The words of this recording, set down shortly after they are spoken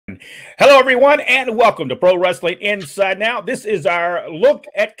Hello, everyone, and welcome to Pro Wrestling Inside Now. This is our look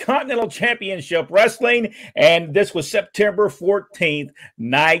at Continental Championship Wrestling, and this was September 14th,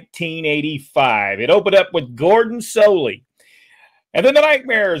 1985. It opened up with Gordon Solie. And then the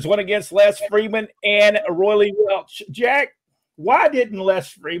Nightmares went against Les Freeman and Roy Lee Welch. Jack, why didn't Les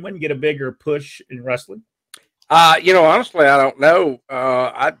Freeman get a bigger push in wrestling? Honestly, I don't know.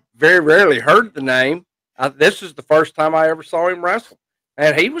 I very rarely heard the name. This is the first time I ever saw him wrestle,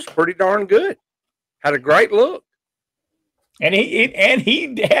 and he was pretty darn good. Had a great look, and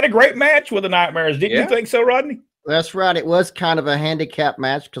he had a great match with the Nightmares. Didn't you think so, Rodney? That's right. It was kind of a handicap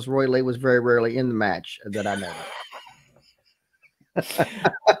match because Roy Lee was very rarely in the match that I know. Was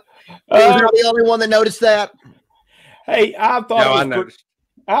the only one that noticed that? Hey, I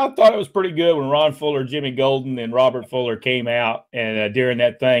thought it was pretty good when Ron Fuller, Jimmy Golden, and Robert Fuller came out and during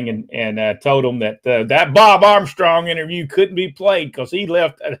that thing and told them that that Bob Armstrong interview couldn't be played because he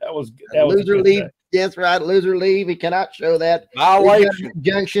left. That was loser leave. That's right, loser leave. He cannot show that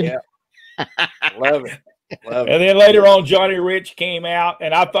junction. Yeah. Love it. And then later on, Johnny Rich came out,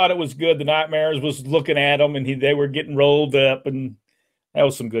 and I thought it was good. The Nightmares was looking at them, and they were getting rolled up, and that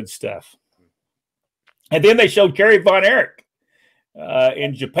was some good stuff. And then they showed Kerry Von Erich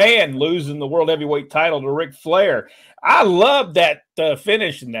in Japan losing the World Heavyweight title to Ric Flair. I loved that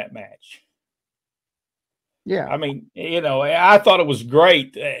finish in that match. Yeah. I mean, I thought it was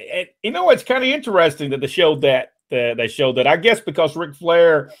great. It's kind of interesting that they showed that. I guess because Ric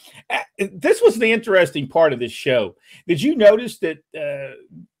Flair, this was the interesting part of this show. Did you notice that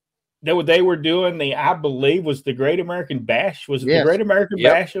they were doing I believe was the Great American Bash? Was it the Great American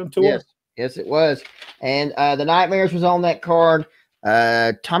Bash on tour? Yes, it was. And the Nightmares was on that card.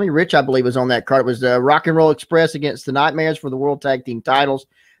 Tommy Rich, I believe, was on that card. It was Rock and Roll Express against the Nightmares for the World Tag Team titles.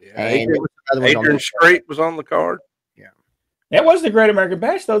 Yeah, and Adrian Street was on the card. That was the Great American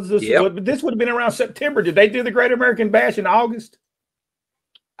Bash, though. This would have been around September. Did they do the Great American Bash in August?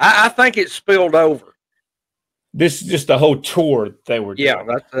 I think it spilled over. This is just the whole tour they were doing.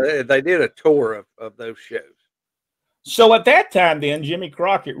 Yeah, they did a tour of those shows. So at that time, then, Jimmy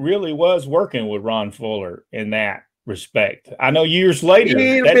Crockett really was working with Ron Fuller in that respect. I know years later,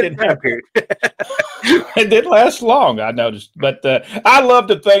 that didn't happen. It didn't last long, I noticed. But I love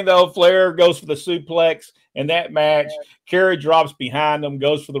the thing, though. Flair goes for the suplex. In that match, Kerry drops behind him,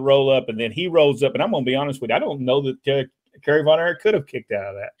 goes for the roll-up, and then he rolls up. And I'm going to be honest with you, I don't know that Kerry Von Erich could have kicked out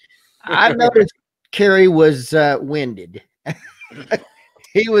of that. I noticed Kerry was winded.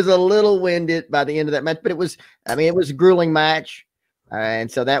 He was a little winded by the end of that match, but it was a grueling match.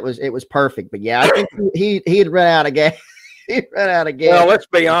 And so it was perfect. But, yeah, I think he had run out of gas. He ran out of gas. Well, let's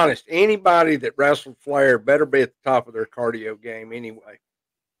be honest. Anybody that wrestled Flair better be at the top of their cardio game anyway.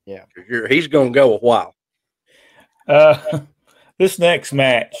 Yeah. He's going to go a while. This next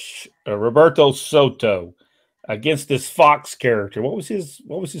match, Roberto Soto against this Fox character. What was his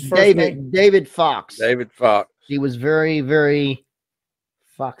first name? David Fox. David Fox. He was very, very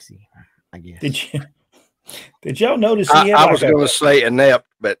foxy, I guess. Did y'all notice I was going to say inept,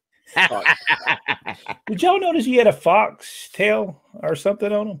 but did y'all notice he had a fox tail or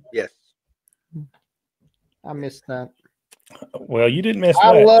something on him? Yes. I missed that. Well, you didn't miss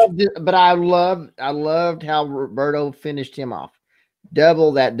I much. loved it, but I loved how Roberto finished him off.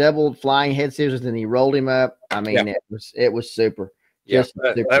 Double flying head scissors, and he rolled him up. I mean, it was super. Yes,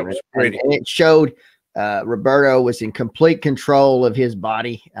 that was pretty. And it showed Roberto was in complete control of his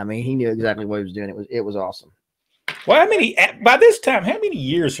body. I mean, he knew exactly what he was doing. It was awesome. Well, by this time, how many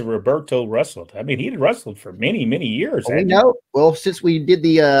years have Roberto wrestled? I mean, he'd wrestled for many, many years. We know. Well, since we did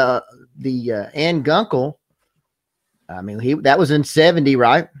the Ann Gunkel. I mean, that was in 70,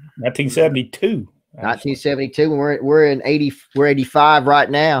 right? 1972. 1972. We're in 80. We're 85 right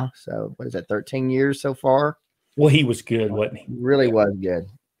now. So what is that? 13 years so far. Well, he was good, wasn't he? Really was good.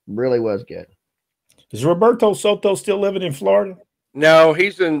 Really was good. Is Roberto Soto still living in Florida? No,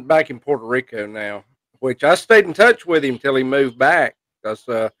 he's back in Puerto Rico now. Which I stayed in touch with him till he moved back because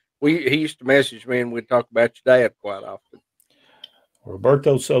he used to message me and we'd talk about your dad quite often.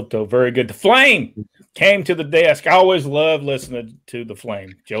 Roberto Soto, very good. The Flame came to the desk. I always love listening to the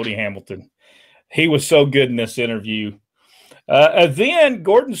Flame, Jody Hamilton. He was so good in this interview. Then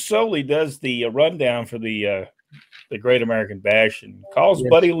Gordon Solie does the rundown for the Great American Bash and calls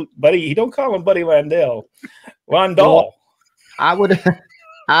Buddy. He don't call him Buddy Landell. Well, I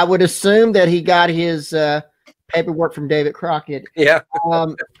would assume that he got his paperwork from David Crockett. Yeah.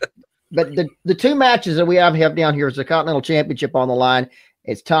 But the two matches that we have down here is the Continental Championship on the line.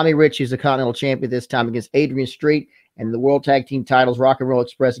 It's Tommy Rich, who's the Continental Champion this time against Adrian Street, and the World Tag Team titles, Rock and Roll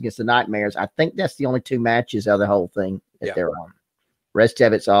Express against the Nightmares. I think that's the only two matches of the whole thing that they're on. Rest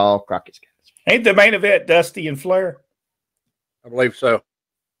of it's all Crockett's guys. Ain't the main event Dusty and Flair? I believe so.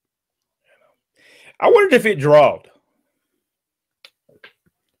 I wondered if it drawed.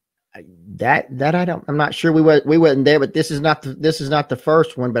 That I don't. I'm not sure. We wasn't there, but this is not the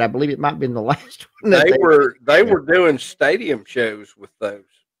first one. But I believe it might have been the last one. They were doing stadium shows with those,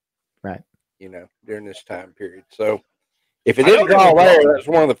 right? During this time period. So if it didn't draw there, that's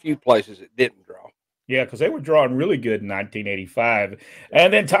one of the few places it didn't draw. Yeah, because they were drawing really good in 1985.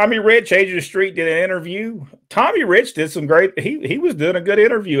 And then Tommy Rich, Age of the Street, did an interview. Tommy Rich did some great. He was doing a good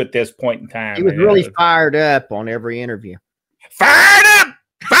interview at this point in time. He was really fired up on every interview. Fired up.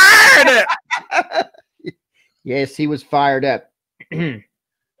 Fired up. Yes, he was fired up. And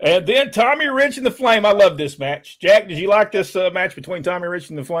then Tommy Rich and the Flame. I love this match. Jack, did you like this match between Tommy Rich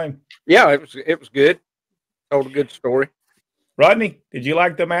and the Flame? Yeah, it was good. Told a good story. Rodney, did you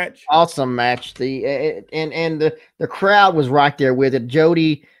like the match? Awesome match. The crowd was right there with it.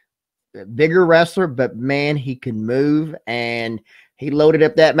 Jody, bigger wrestler, but man, he can move, and he loaded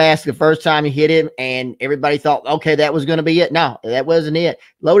up that mask the first time he hit him, and everybody thought, okay, that was going to be it. No, that wasn't it.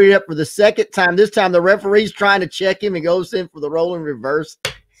 Loaded up for the second time. This time the referee's trying to check him and goes in for the rolling reverse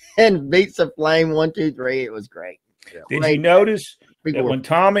and beats the Flame 1, 2, 3. It was great. Did you notice that when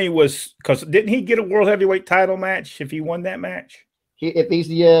Tommy was, because didn't he get a world heavyweight title match if he won that match? If he's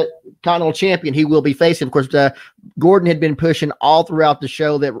the Continental Champion, he will be facing. Of course, Gordon had been pushing all throughout the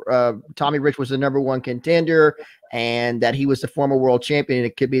show that Tommy Rich was the #1 contender and that he was the former world champion. And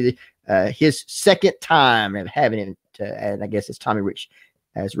it could be his second time of having it. And I guess it's Tommy Rich,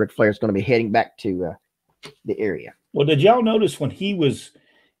 as Ric Flair is going to be heading back to the area. Well, did y'all notice when he was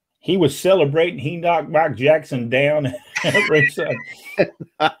celebrating, he knocked Mike Jackson down at ringside?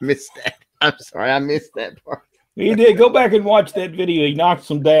 I missed that. I'm sorry, I missed that part. He did. Go back and watch that video. He knocks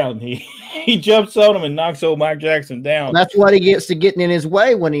him down. He jumps on him and knocks old Mike Jackson down. That's what he gets to getting in his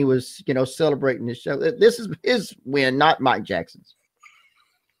way when he was, celebrating the show. This is his win, not Mike Jackson's.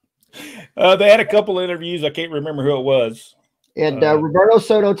 They had a couple of interviews. I can't remember who it was. And Roberto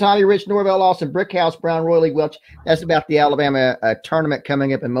Soto, Tommy Rich, Norvell Austin, Brickhouse Brown, Roy Lee Welch. That's about the Alabama tournament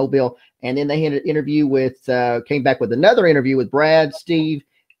coming up in Mobile. And then they had an interview came back with another interview with Brad, Steve,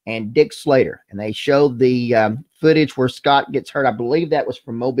 and Dick Slater. And they showed the footage where Scott gets hurt. I believe that was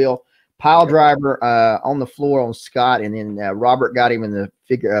from Mobile. Pile driver on the floor on Scott. And then Robert got him in the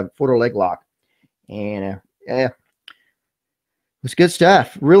footer leg lock. And it was good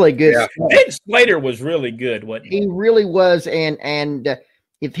stuff. Really good stuff. Dick Slater was really good, wasn't he? He really was. And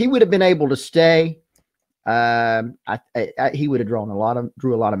if he would have been able to stay, he would have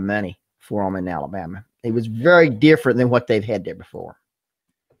drew a lot of money for him in Alabama. He was very different than what they've had there before.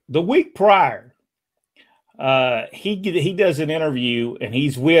 The week prior, he does an interview, and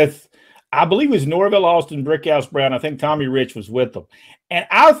he's with, I believe it was Norvell Austin, Brickhouse Brown. I think Tommy Rich was with them. And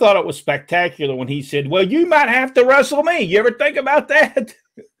I thought it was spectacular when he said, well, you might have to wrestle me. You ever think about that?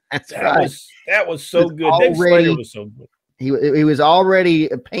 That was so good. Dick Slater was so good. He was already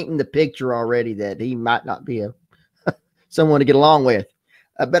painting the picture already that he might not be someone to get along with.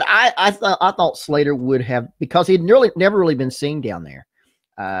 But I thought Slater would have, because he'd never really been seen down there,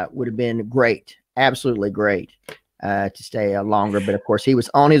 would have been great, absolutely great to stay longer. But of course, he was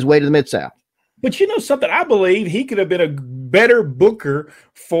on his way to the Mid-South. But you know something? I believe he could have been a better booker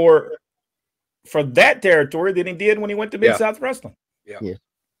for that territory than he did when he went to Mid-South Wrestling. Yeah.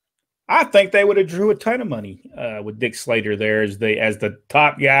 I think they would have drew a ton of money with Dick Slater there as the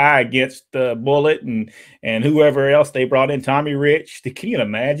top guy against Bullet and whoever else they brought in. Tommy Rich. Can you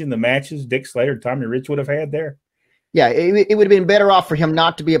imagine the matches Dick Slater and Tommy Rich would have had there? Yeah, it would have been better off for him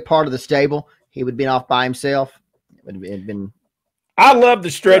not to be a part of the stable. He would have been off by himself. It would have been. I love the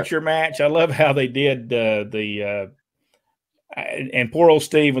stretcher match. I love how they did and poor old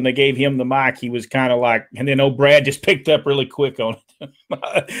Steve, when they gave him the mic, he was kind of like, and then old Brad just picked up really quick on it.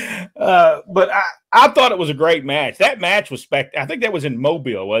 But I thought it was a great match. That match was I think that was in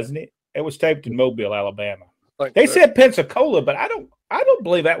Mobile, wasn't it? It was taped in Mobile, Alabama. They said Pensacola, but I don't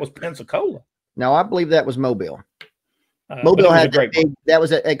believe that was Pensacola. No, I believe that was Mobile. Mobile had that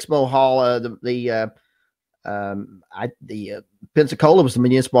was at Expo Hall. The Pensacola was the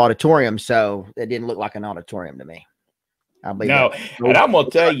Municipal Auditorium, so it didn't look like an auditorium to me. I believe no, and I'm gonna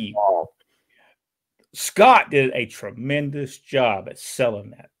tell you, Scott did a tremendous job at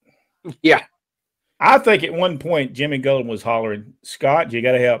selling that. Yeah, I think at one point Jimmy Golden was hollering, "Scott, you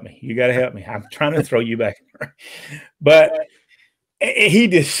got to help me. You got to help me. I'm trying to throw you back." But he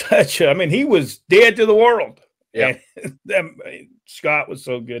did he was dead to the world. Yeah, Scott was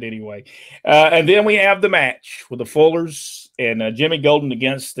so good anyway. And then we have the match with the Fullers and Jimmy Golden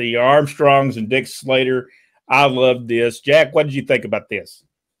against the Armstrongs and Dick Slater. I loved this. Jack, what did you think about this?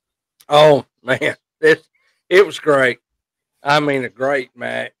 Oh man, it was great. I mean, a great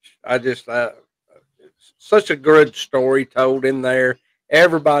match. I just such a good story told in there.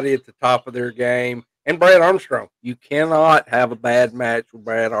 Everybody at the top of their game, and Brad Armstrong. You cannot have a bad match with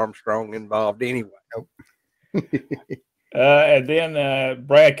Brad Armstrong involved anyway. Nope. And then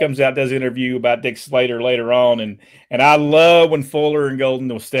Brad comes out, does an interview about Dick Slater later on, and I love when Fuller and Golden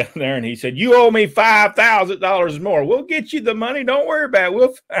was standing there, and he said, "You owe me $5,000 more. We'll get you the money. Don't worry about it.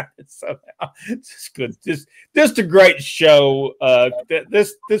 We'll find it somehow." It's just good. Just a great show.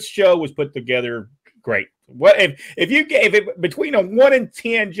 This show was put together great. What if you gave it between a 1 and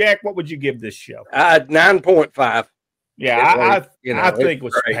 10, Jack? What would you give this show? 9.5. Yeah, I think it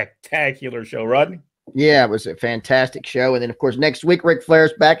was a spectacular show, Rodney. Yeah, it was a fantastic show. And then, of course, next week, Ric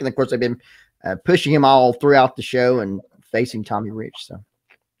Flair's back. And, of course, they've been pushing him all throughout the show and facing Tommy Rich. So,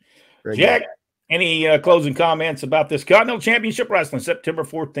 Jack, any closing comments about this Continental Championship Wrestling, September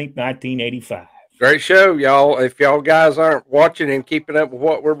 14th, 1985? Great show, y'all. If y'all guys aren't watching and keeping up with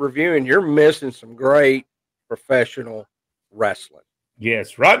what we're reviewing, you're missing some great professional wrestling.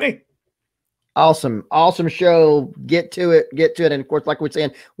 Yes, Rodney? Awesome show. Get to it. And, of course, like we're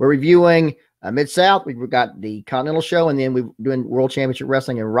saying, we're reviewing Mid-South. We've got the Continental show, and then we're doing World Championship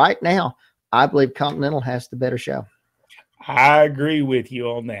Wrestling. And right now, I believe Continental has the better show. I agree with you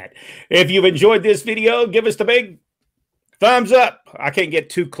on that. If you've enjoyed this video, give us the big thumbs up. I can't get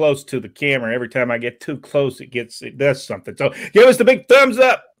too close to the camera. Every time I get too close, it does something. So give us the big thumbs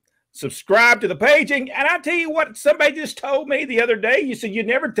up. Subscribe to the page. And I'll tell you what, somebody just told me the other day. You said you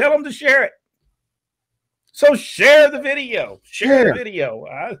never tell them to share it. So share the video. Share the video.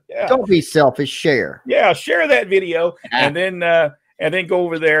 Yeah. Don't be selfish. Share. Yeah, share that video, and then go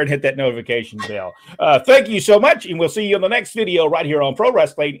over there and hit that notification bell. Thank you so much, and we'll see you in the next video right here on Pro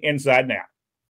Wrestling Inside Now.